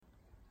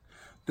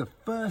The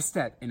first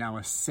step in our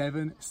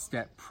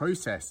 7-step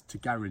process to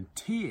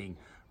guaranteeing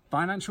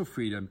financial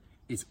freedom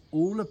is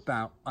all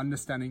about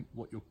understanding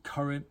what your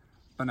current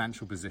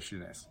financial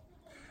position is.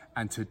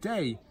 And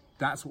today,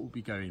 that's what we'll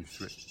be going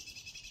through.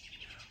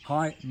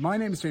 Hi, my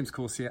name is James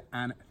Corsier,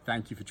 and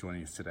thank you for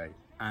joining us today.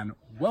 And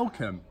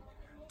welcome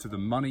to the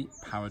Money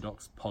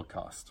Paradox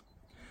podcast.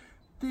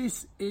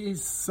 This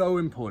is so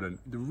important.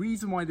 The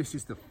reason why this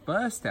is the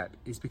first step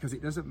is because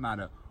it doesn't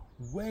matter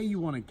where you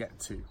want to get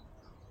to,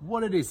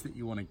 what it is that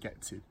you want to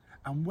get to,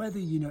 and whether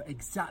you know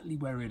exactly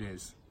where it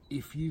is.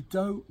 If you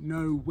don't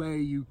know where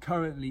you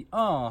currently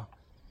are,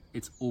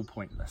 it's all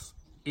pointless.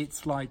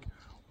 It's like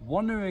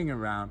wandering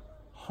around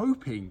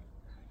hoping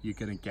you're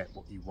going to get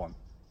what you want.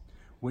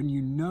 When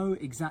you know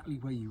exactly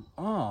where you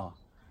are,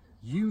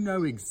 you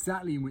know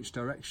exactly in which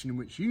direction in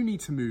which you need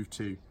to move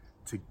to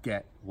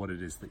get what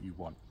it is that you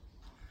want.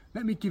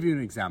 Let me give you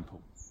an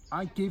example.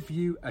 I give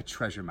you a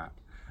treasure map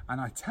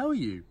and I tell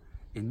you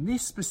in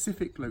this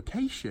specific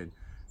location,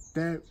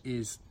 there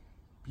is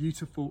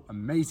beautiful,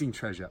 amazing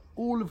treasure,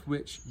 all of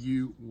which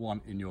you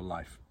want in your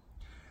life.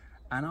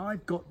 And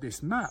I've got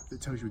this map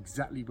that tells you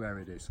exactly where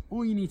it is.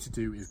 All you need to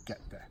do is get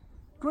there.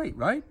 Great,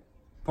 right?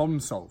 Problem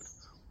solved.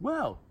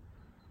 Well,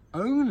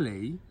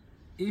 only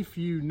if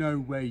you know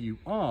where you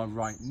are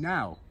right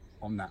now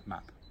on that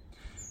map.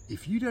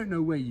 If you don't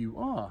know where you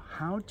are,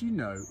 how do you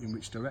know in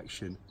which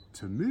direction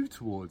to move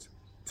towards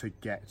to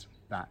get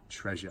that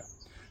treasure?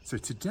 So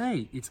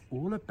today, it's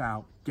all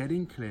about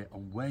getting clear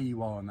on where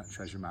you are on that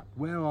treasure map.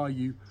 Where are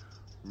you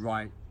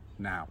right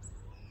now?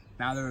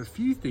 Now, there are a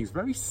few things,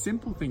 very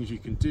simple things you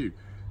can do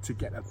to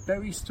get a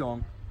very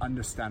strong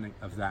understanding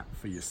of that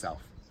for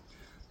yourself.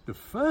 The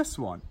first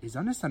one is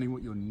understanding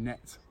what your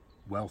net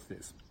wealth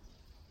is.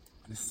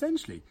 And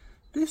essentially,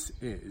 this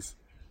is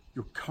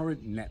your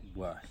current net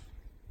worth.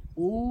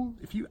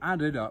 If you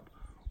added up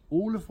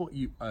all of what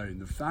you own,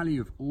 the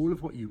value of all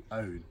of what you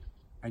own,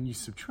 and you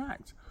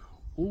subtract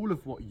all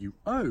of what you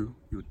owe,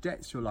 your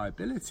debts, your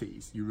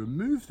liabilities, you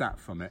remove that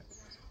from it,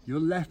 you're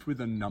left with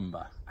a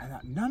number. And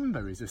that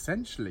number is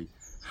essentially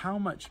how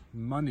much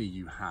money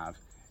you have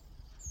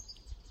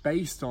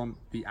based on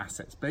the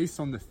assets, based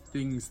on the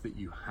things that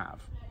you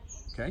have,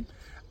 okay?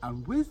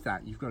 And with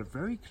that, you've got a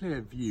very clear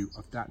view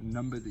of that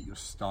number that you're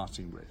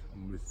starting with.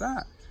 And with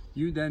that,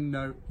 you then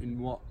know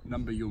in what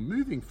number you're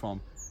moving from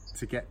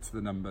to get to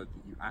the number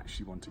that you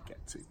actually want to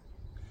get to.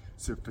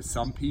 So for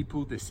some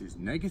people, this is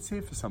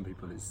negative. For some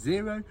people, it's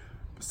 0.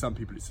 For some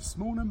people, it's a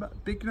small number, a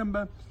big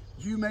number.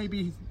 You may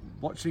be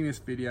watching this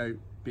video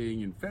being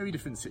in very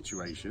different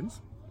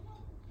situations,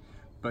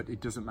 but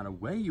it doesn't matter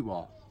where you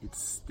are. It's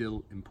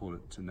still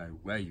important to know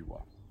where you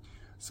are.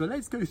 So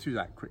let's go through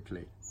that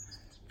quickly.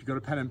 If you've got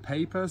a pen and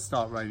paper,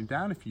 start writing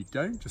down. If you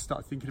don't, just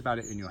start thinking about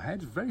it in your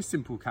head. It's a very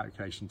simple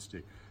calculation to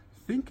do.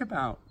 Think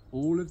about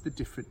all of the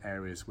different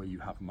areas where you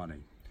have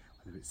money.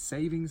 Whether it's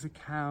savings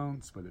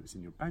accounts, whether it's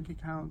in your bank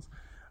accounts,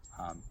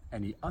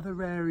 any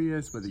other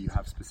areas, whether you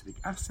have specific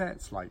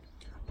assets like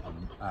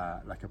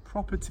a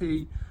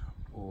property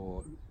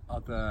or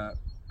other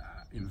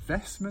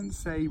investments,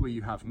 say, where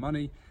you have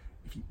money.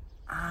 If you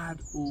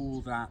add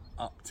all that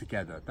up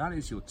together, that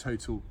is your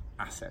total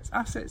assets.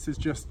 Assets is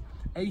just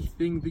a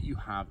thing that you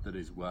have that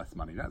is worth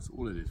money. That's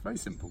all it is, very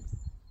simple.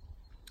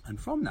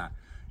 And from that,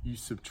 you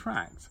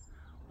subtract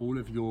all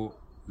of your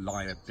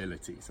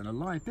liabilities. And a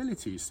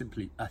liability is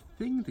simply a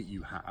thing that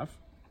you have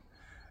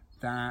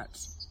that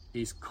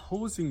is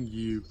causing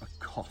you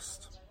a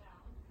cost,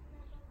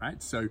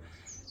 right? So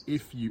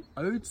if you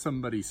owed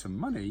somebody some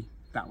money,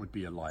 that would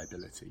be a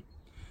liability.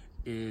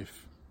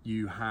 If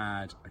you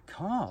had a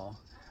car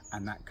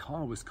and that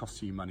car was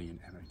costing you money in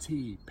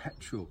MOT,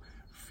 petrol,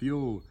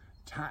 fuel,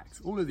 tax,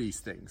 all of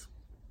these things,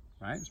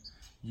 right?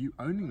 You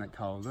owning that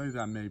car, although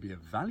there may be a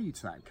value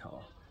to that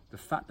car, the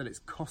fact that it's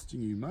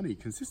costing you money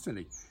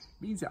consistently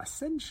means that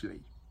essentially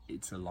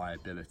it's a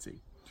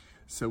liability.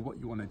 So what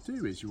you want to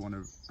do is you want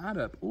to add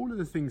up all of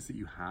the things that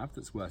you have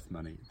that's worth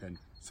money, then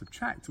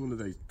subtract all of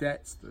those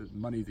debts, the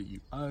money that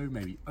you owe,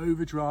 maybe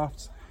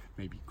overdrafts,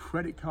 maybe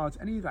credit cards,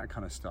 any of that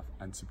kind of stuff,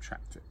 and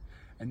subtract it.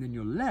 And then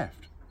you're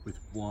left with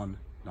one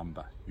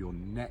number, your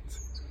net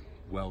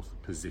wealth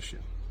position.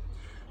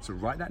 So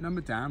write that number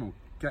down or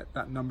get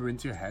that number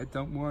into your head.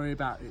 Don't worry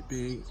about it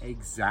being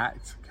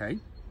exact, okay?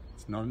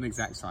 It's not an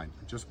exact sign.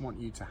 I just want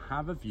you to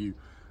have a view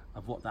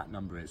of what that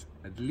number is,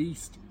 at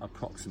least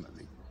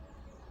approximately.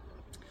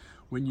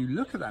 When you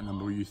look at that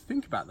number or you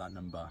think about that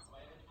number,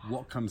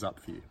 what comes up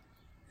for you?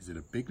 Is it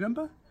a big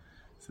number?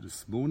 Is it a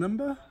small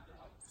number?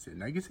 Is it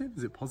negative?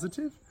 Is it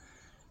positive?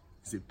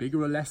 Is it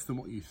bigger or less than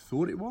what you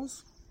thought it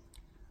was?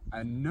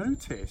 And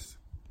notice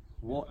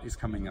what is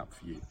coming up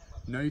for you.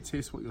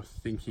 Notice what you're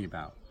thinking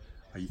about.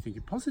 Are you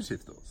thinking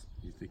positive thoughts?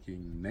 Are you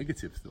thinking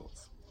negative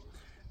thoughts?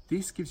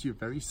 This gives you a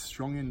very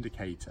strong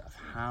indicator of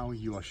how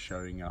you are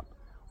showing up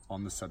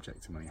on the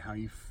subject of money, how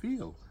you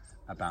feel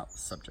about the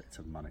subject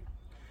of money.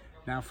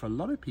 Now, for a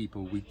lot of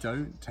people, we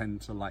don't tend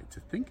to like to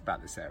think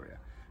about this area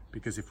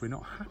because if we're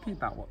not happy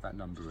about what that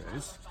number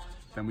is,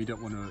 then we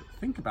don't want to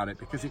think about it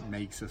because it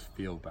makes us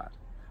feel bad.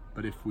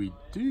 But if we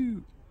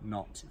do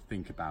not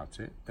think about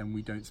it, then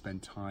we don't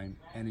spend time,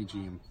 energy,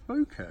 and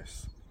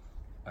focus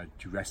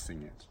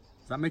addressing it.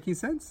 Is that making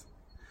sense?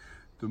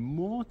 The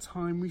more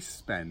time we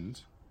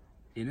spend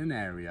in an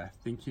area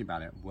thinking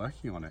about it,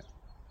 working on it,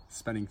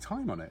 spending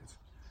time on it,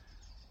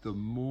 the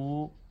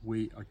more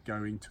we are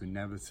going to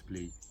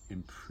inevitably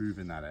improve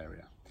in that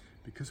area,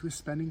 because we're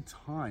spending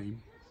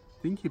time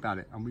thinking about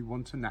it and we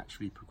want to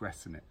naturally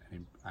progress in it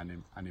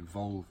and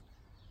evolve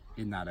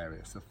in that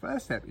area. So the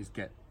first step is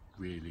get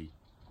really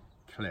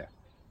clear,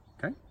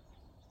 okay?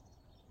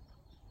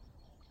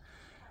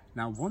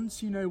 Now,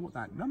 once you know what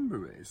that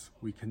number is,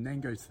 we can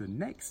then go to the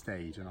next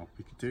stage, and I'll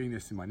be doing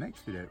this in my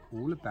next video,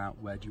 all about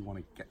where do you want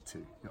to get to,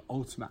 your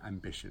ultimate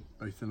ambition,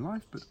 both in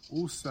life, but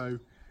also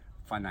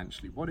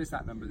financially. What is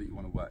that number that you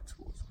want to work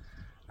towards?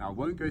 Now, I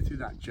won't go through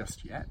that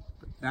just yet,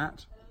 but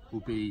that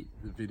will be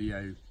the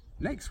video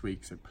next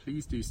week, so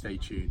please do stay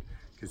tuned,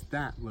 because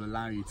that will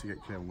allow you to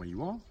get clear on where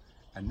you are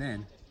and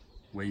then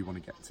where you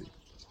want to get to.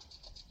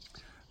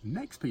 The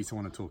next piece I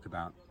want to talk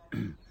about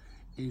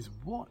is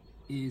what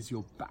is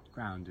your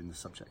background in the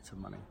subject of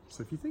money.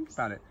 So if you think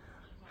about it,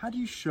 how do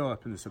you show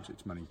up in the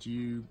subject of money? Do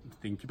you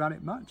think about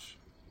it much?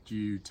 Do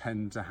you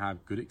tend to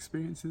have good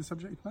experience in the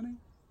subject of money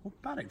or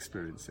bad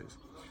experiences?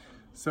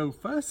 So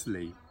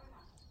firstly,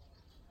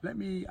 let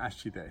me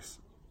ask you this.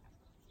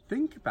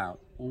 Think about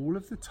all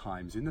of the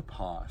times in the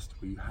past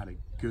where you had a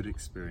good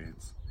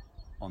experience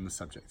on the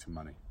subject of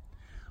money.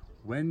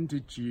 When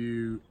did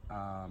you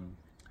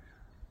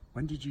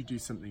do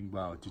something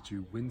well? Did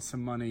you win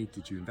some money?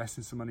 Did you invest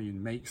in some money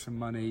and make some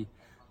money?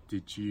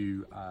 Did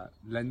you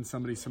lend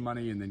somebody some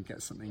money and then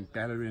get something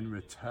better in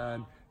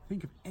return?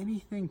 Think of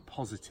anything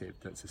positive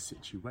that's a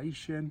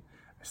situation,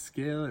 a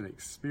skill, an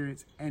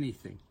experience,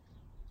 anything,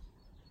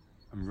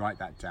 and write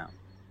that down.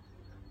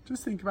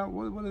 Just think about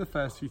what are the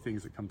first few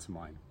things that come to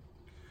mind.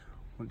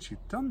 Once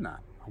you've done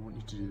that, I want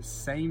you to do the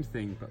same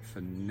thing but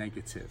for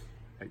negative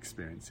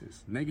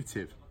experiences,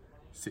 negative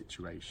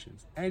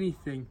situations,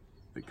 anything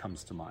that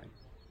comes to mind.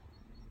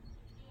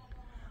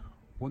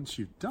 Once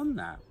you've done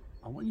that,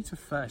 I want you to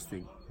first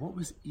think, what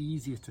was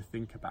easier to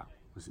think about?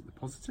 Was it the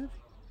positive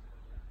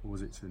or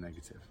was it the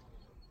negative?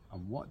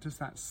 And what does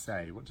that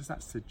say? What does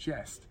that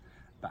suggest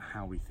about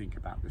how we think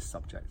about this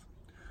subject?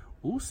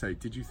 Also,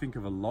 did you think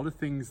of a lot of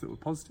things that were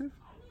positive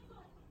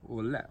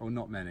or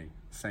not many?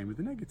 Same with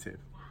the negative.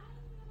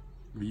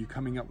 Were you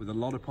coming up with a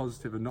lot of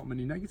positive and not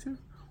many negative,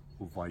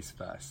 or vice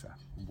versa?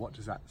 What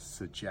does that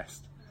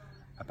suggest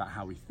about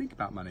how we think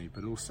about money,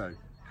 but also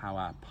how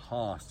our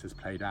past has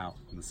played out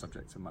on the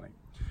subject of money?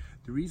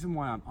 The reason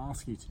why I'm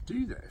asking you to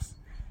do this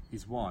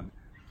is, one,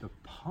 the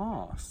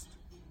past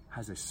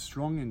has a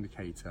strong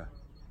indicator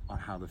on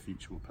how the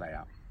future will play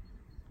out,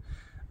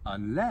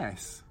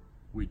 unless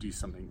we do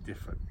something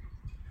different.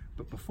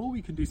 But before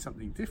we can do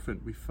something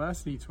different, we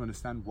first need to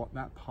understand what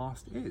that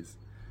past is,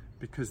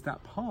 because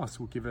that past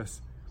will give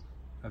us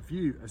a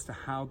view as to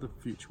how the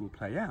future will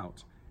play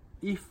out.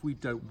 If we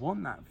don't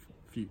want that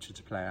future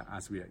to play out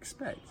as we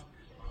expect,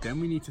 then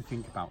we need to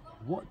think about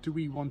what do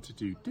we want to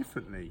do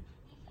differently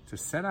to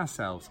set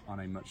ourselves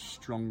on a much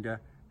stronger,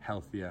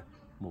 healthier,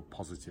 more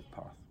positive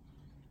path.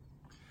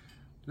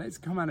 Let's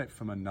come at it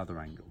from another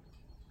angle.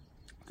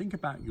 Think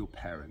about your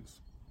parents.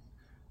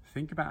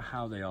 Think about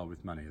how they are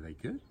with money. Are they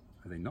good?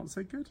 Are they not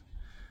so good?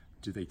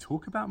 Do they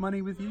talk about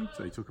money with you?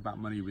 Do they talk about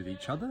money with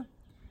each other?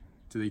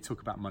 Do they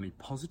talk about money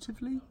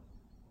positively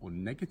or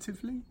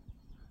negatively?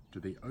 Do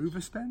they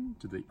overspend?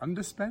 Do they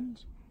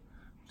underspend?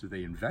 Do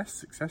they invest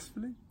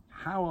successfully?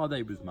 How are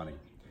they with money?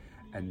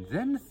 And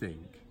then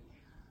think,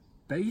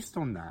 based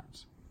on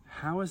that,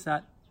 how has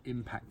that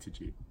impacted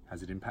you?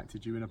 Has it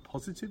impacted you in a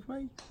positive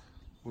way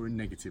or a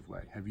negative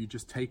way? Have you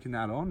just taken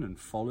that on and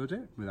followed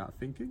it without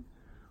thinking?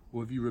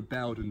 Or have you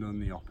rebelled and done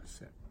the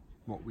opposite?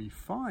 What we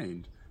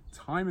find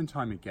time and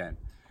time again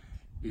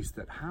is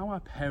that how our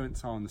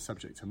parents are on the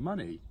subject of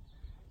money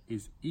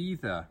is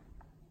either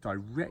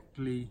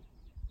directly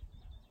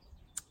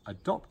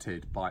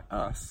adopted by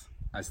us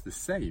as the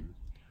same,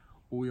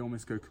 or we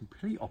almost go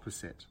complete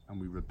opposite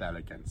and we rebel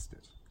against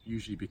it,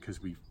 usually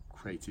because we've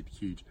created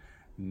huge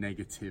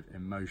negative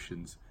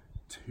emotions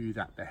to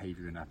that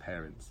behavior in our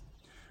parents.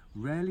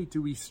 Rarely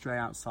do we stray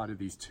outside of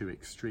these two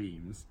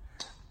extremes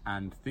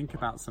and think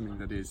about something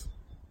that is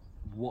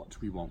what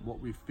we want, what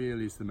we feel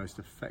is the most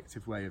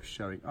effective way of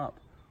showing up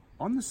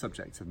on the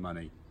subject of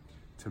money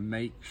to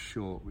make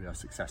sure we are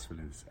successful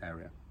in this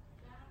area.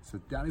 So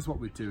that is what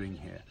we're doing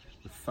here.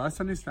 We're first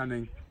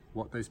understanding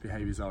what those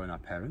behaviors are in our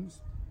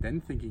parents,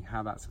 then thinking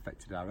how that's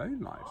affected our own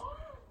lives,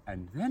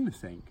 and then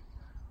think,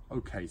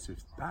 okay, so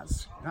if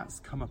that's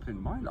come up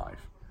in my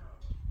life,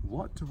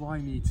 what do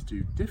I need to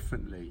do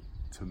differently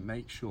to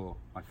make sure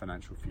my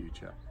financial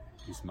future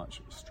is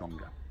much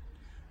stronger?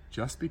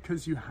 Just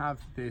because you have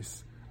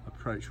this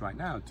approach right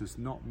now does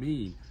not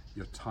mean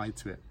you're tied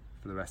to it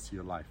for the rest of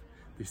your life.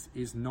 This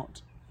is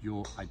not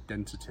your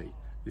identity.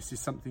 This is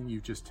something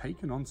you've just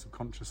taken on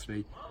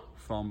subconsciously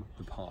from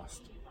the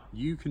past.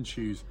 You can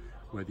choose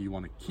whether you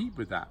want to keep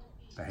with that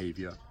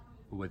behavior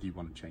or whether you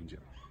want to change it.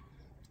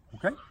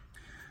 Okay?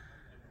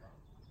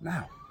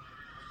 Now,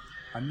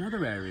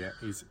 another area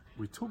is,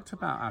 we talked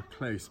about our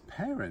close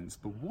parents,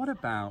 but what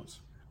about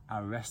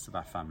our rest of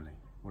our family?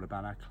 What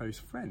about our close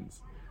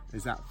friends?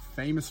 There's that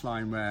famous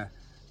line where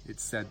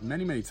it's said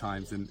many, many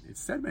times, and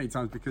it's said many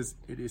times because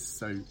it is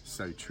so,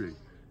 so true.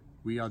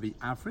 We are the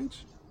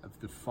average of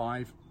the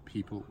 5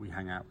 people we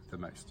hang out with the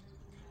most.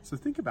 So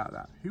think about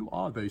that. Who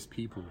are those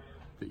people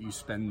that you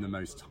spend the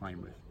most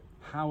time with?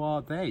 How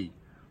are they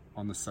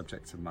on the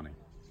subject of money?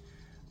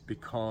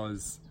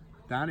 Because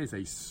that is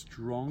a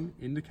strong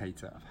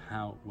indicator of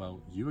how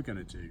well you are going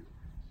to do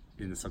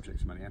in the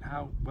subject of money and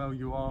how well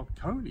you are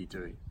currently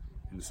doing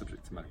in the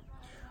subject of money.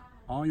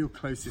 Are your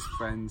closest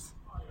friends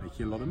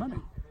making a lot of money?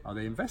 Are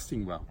they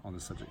investing well on the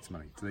subject of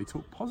money? Do they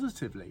talk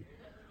positively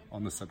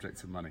on the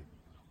subject of money?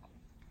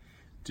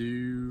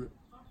 Do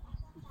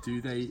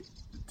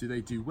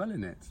they do well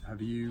in it?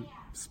 Have you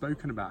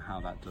spoken about how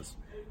that does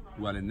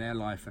well in their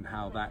life and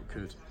how that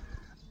could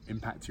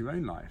impact your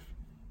own life?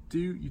 Do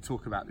you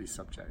talk about these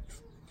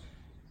subjects?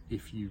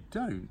 If you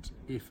don't,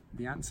 if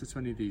the answer to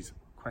any of these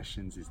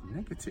questions is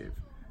negative,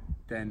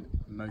 then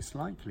most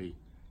likely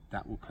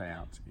that will play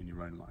out in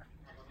your own life.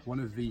 One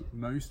of the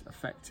most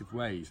effective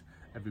ways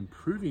of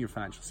improving your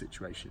financial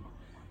situation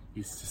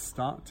is to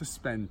start to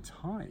spend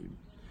time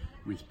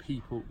with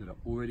people that are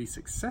already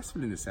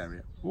successful in this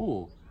area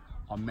or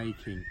are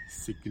making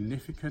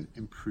significant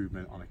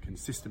improvement on a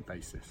consistent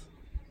basis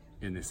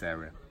in this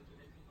area.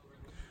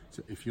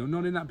 So if you're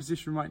not in that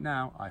position right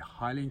now, I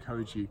highly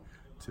encourage you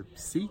to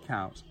seek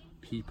out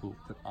people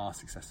that are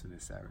successful in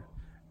this area.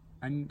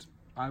 And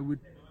I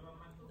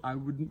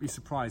wouldn't be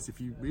surprised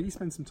if you really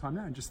spend some time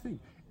now and just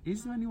think,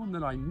 is there anyone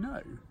that I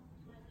know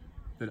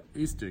that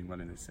is doing well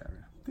in this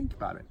area? Think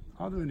about it.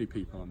 Are there any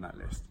people on that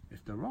list?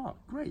 If there are,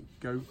 great.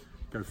 Go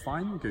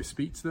find them, go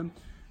speak to them,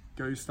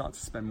 go start to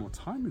spend more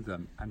time with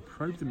them and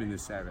probe them in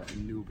this area,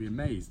 and you will be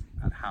amazed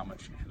at how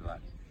much you can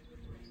learn.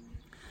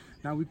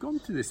 Now, we've gone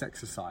through this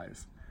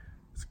exercise.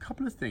 There's a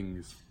couple of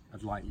things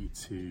I'd like you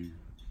to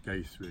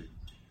go through.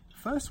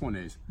 First one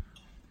is,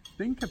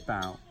 think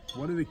about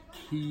what are the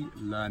key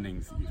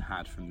learnings that you've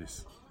had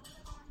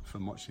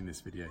from watching this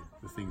video,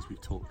 the things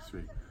we've talked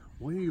through.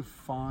 What are your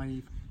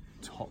 5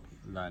 top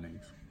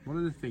learnings? What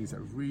are the things that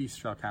have really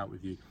struck out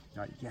with you?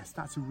 You're like, yes,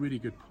 that's a really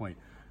good point.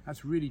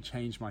 That's really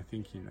changed my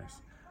thinking this.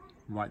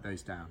 Write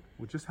those down,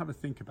 or just have a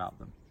think about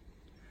them.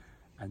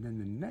 And then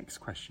the next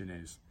question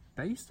is,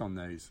 based on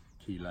those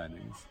key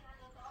learnings,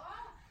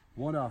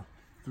 what are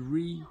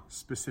 3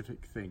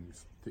 specific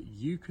things that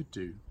you could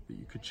do, that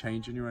you could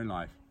change in your own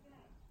life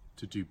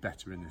to do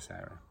better in this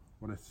area?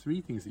 What are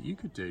 3 things that you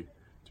could do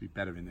to be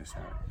better in this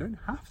area? You don't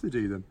have to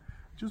do them.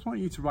 I just want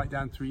you to write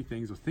down 3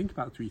 things or think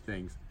about 3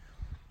 things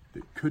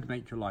that could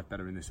make your life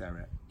better in this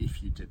area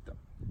if you did them.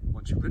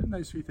 Once you've written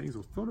those 3 things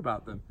or thought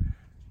about them,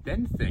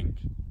 then think,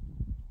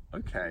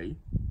 okay,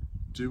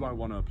 do I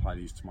want to apply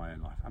these to my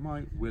own life? Am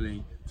I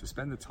willing to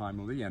spend the time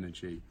or the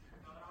energy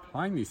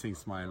applying these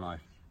things to my own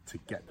life to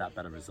get that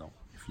better result?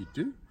 If you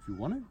do, if you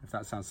want it, if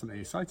that sounds something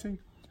exciting,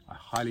 I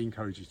highly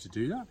encourage you to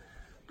do that.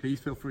 Please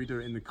feel free to do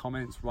it in the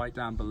comments, write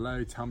down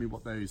below, tell me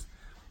what those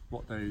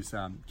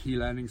key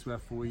learnings were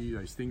for you,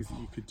 those things that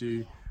you could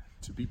do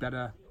to be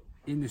better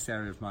in this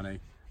area of money,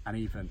 and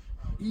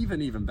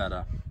even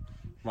better,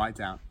 write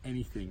down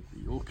anything that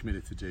you're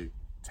committed to do,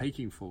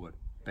 taking forward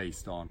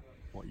based on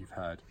what you've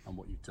heard and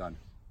what you've done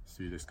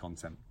through this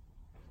content.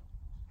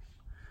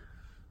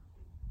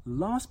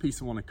 Last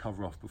piece I want to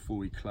cover off before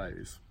we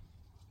close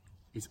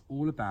is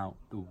all about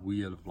the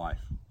wheel of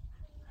life.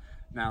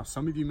 Now,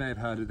 some of you may have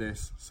heard of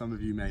this, some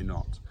of you may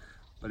not,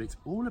 but it's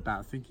all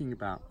about thinking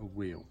about a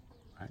wheel,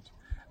 right?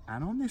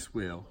 And on this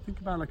wheel, think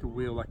about like a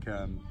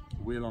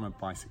wheel on a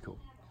bicycle.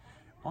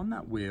 On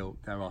that wheel,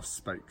 there are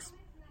spokes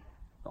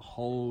that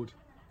hold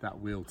that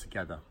wheel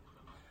together.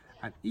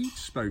 And each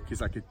spoke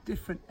is like a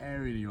different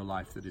area in your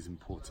life that is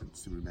important.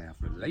 So we may have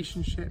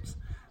relationships,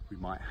 we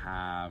might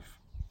have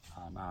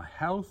our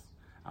health,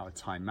 our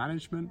time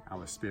management,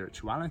 our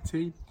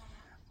spirituality,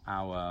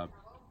 our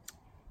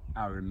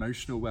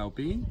emotional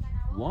well-being.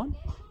 One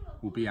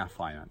will be our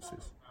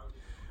finances.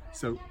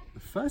 So the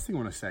first thing I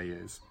want to say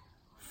is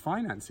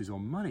finances or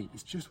money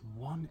is just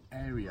one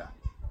area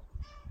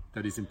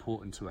that is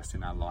important to us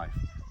in our life,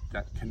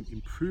 that can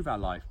improve our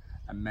life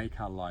and make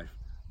our life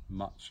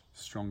much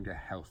stronger,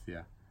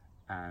 healthier,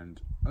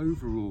 and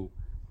overall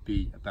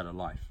be a better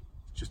life.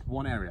 It's just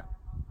one area.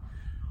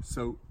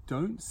 So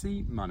don't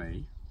see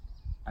money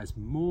as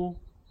more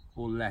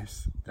or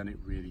less than it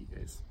really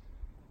is,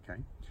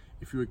 okay?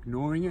 If you're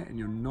ignoring it and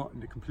you're not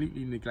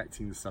completely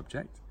neglecting the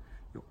subject,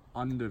 you're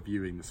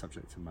underviewing the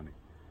subject of money.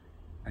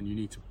 And you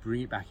need to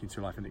bring it back into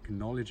your life and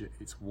acknowledge it.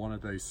 It's one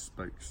of those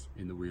spokes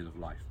in the wheel of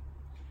life.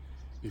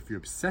 If you're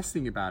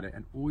obsessing about it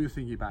and all you're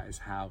thinking about is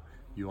how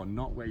you are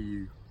not where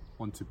you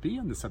want to be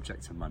on the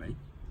subject of money,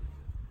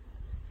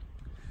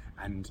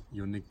 and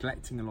you're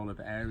neglecting a lot of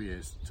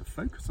areas to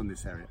focus on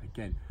this area,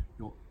 again,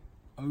 you're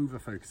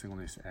over-focusing on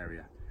this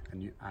area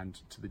and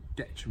to the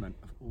detriment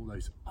of all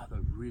those other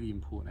really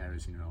important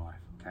areas in your life,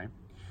 okay?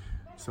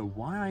 So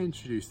why I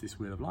introduced this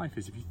wheel of life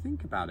is, if you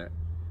think about it,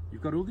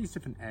 you've got all these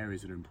different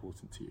areas that are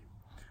important to you.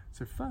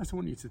 So first I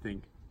want you to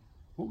think,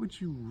 what would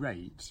you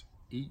rate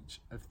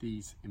each of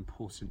these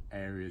important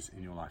areas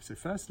in your life? So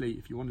firstly,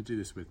 if you want to do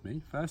this with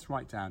me, first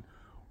write down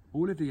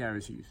all of the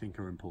areas that you think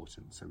are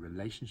important. So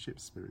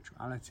relationships,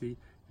 spirituality,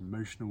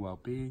 emotional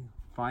well-being,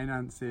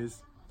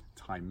 finances,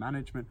 time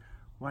management,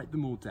 write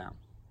them all down.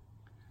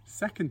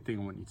 Second thing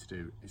I want you to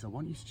do is I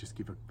want you to just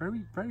give a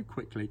very, very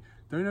quickly,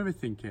 don't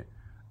overthink it,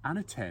 out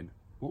of 10,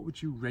 what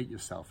would you rate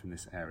yourself in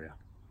this area?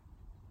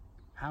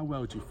 How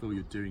well do you feel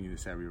you're doing in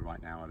this area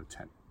right now out of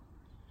 10?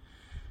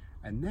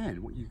 And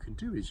then what you can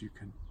do is you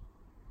can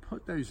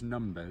put those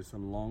numbers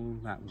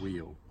along that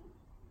wheel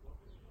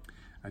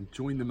and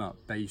join them up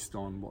based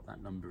on what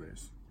that number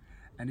is.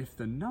 And if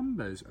the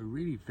numbers are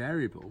really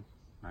variable,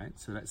 right?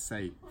 So let's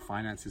say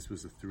finances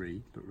was a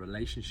 3, but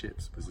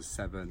relationships was a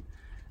 7,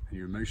 and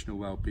your emotional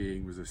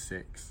well-being was a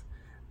 6,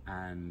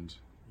 and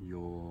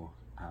your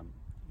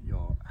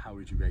how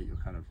would you rate your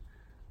kind of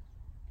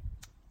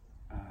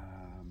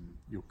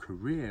your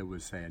career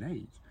was, say, an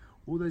 8.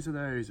 All those other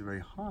areas are very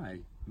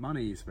high,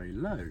 money is very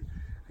low,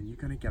 and you're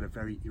going to get a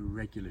very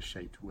irregular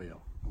shaped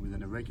wheel. And with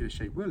an irregular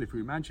shaped wheel, if we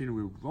imagine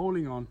we're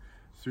rolling on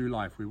through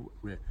life,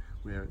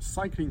 we're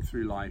cycling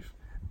through life,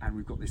 and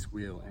we've got this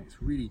wheel and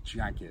it's really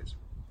jagged.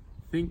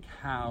 Think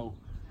how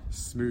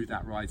smooth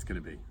that ride's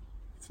going to be.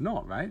 It's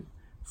not, right?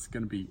 It's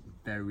going to be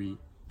very,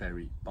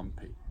 very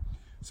bumpy.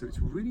 So it's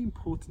really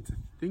important to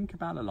think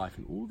about our life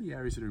and all the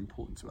areas that are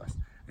important to us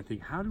and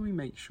think, how do we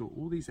make sure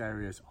all these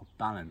areas are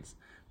balanced,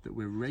 that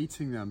we're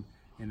rating them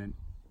in an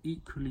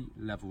equally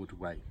leveled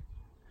way?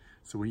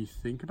 So when you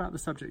think about the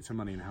subject of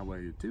money and how well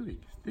you're doing,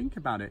 think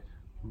about it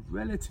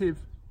relative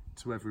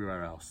to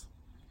everywhere else.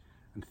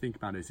 And think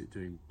about, is it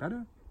doing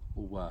better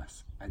or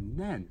worse? And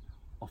then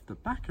off the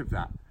back of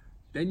that,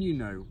 then you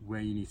know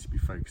where you need to be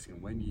focusing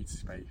and when you need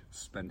to be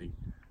spending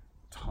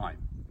time,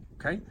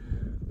 okay?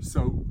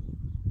 So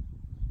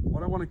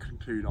what I want to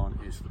conclude on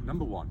is,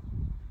 number 1,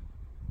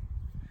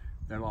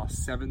 there are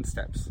 7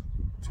 steps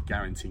to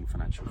guaranteeing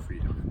financial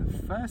freedom. And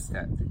the first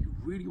step that you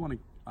really want to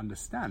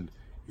understand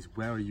is,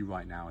 where are you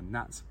right now? And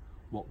that's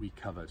what we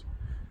covered.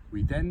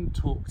 We then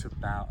talked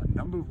about a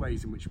number of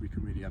ways in which we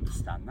can really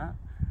understand that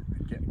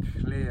and get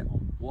clear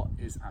on what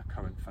is our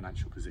current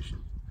financial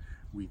position.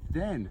 We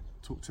then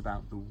talked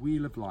about the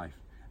wheel of life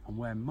and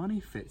where money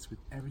fits with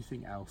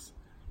everything else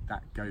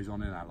that goes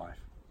on in our life.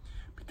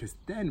 Because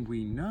then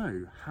we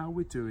know how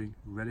we're doing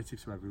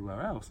relative to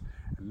everywhere else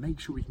and make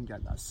sure we can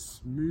get that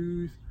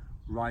smooth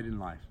ride in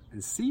life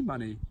and see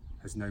money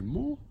as no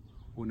more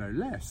or no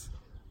less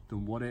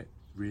than what it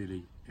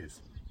really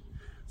is.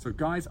 So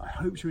guys, I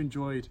hope you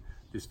enjoyed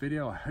this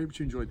video. I hope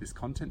you enjoyed this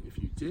content. If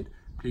you did,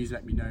 please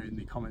let me know in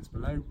the comments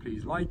below.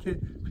 Please like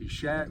it, please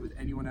share it with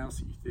anyone else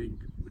that you think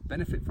would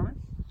benefit from it.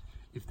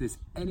 If there's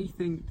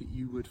anything that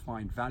you would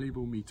find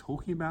valuable me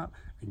talking about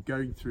and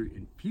going through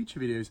in future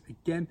videos,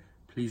 again,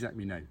 please let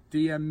me know.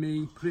 DM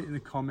me, put it in the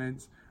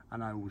comments,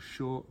 and I will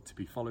sure to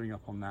be following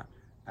up on that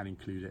and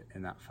include it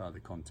in that further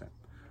content.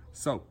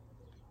 So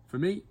for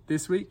me,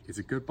 this week is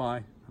a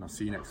goodbye, and I'll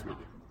see you next week.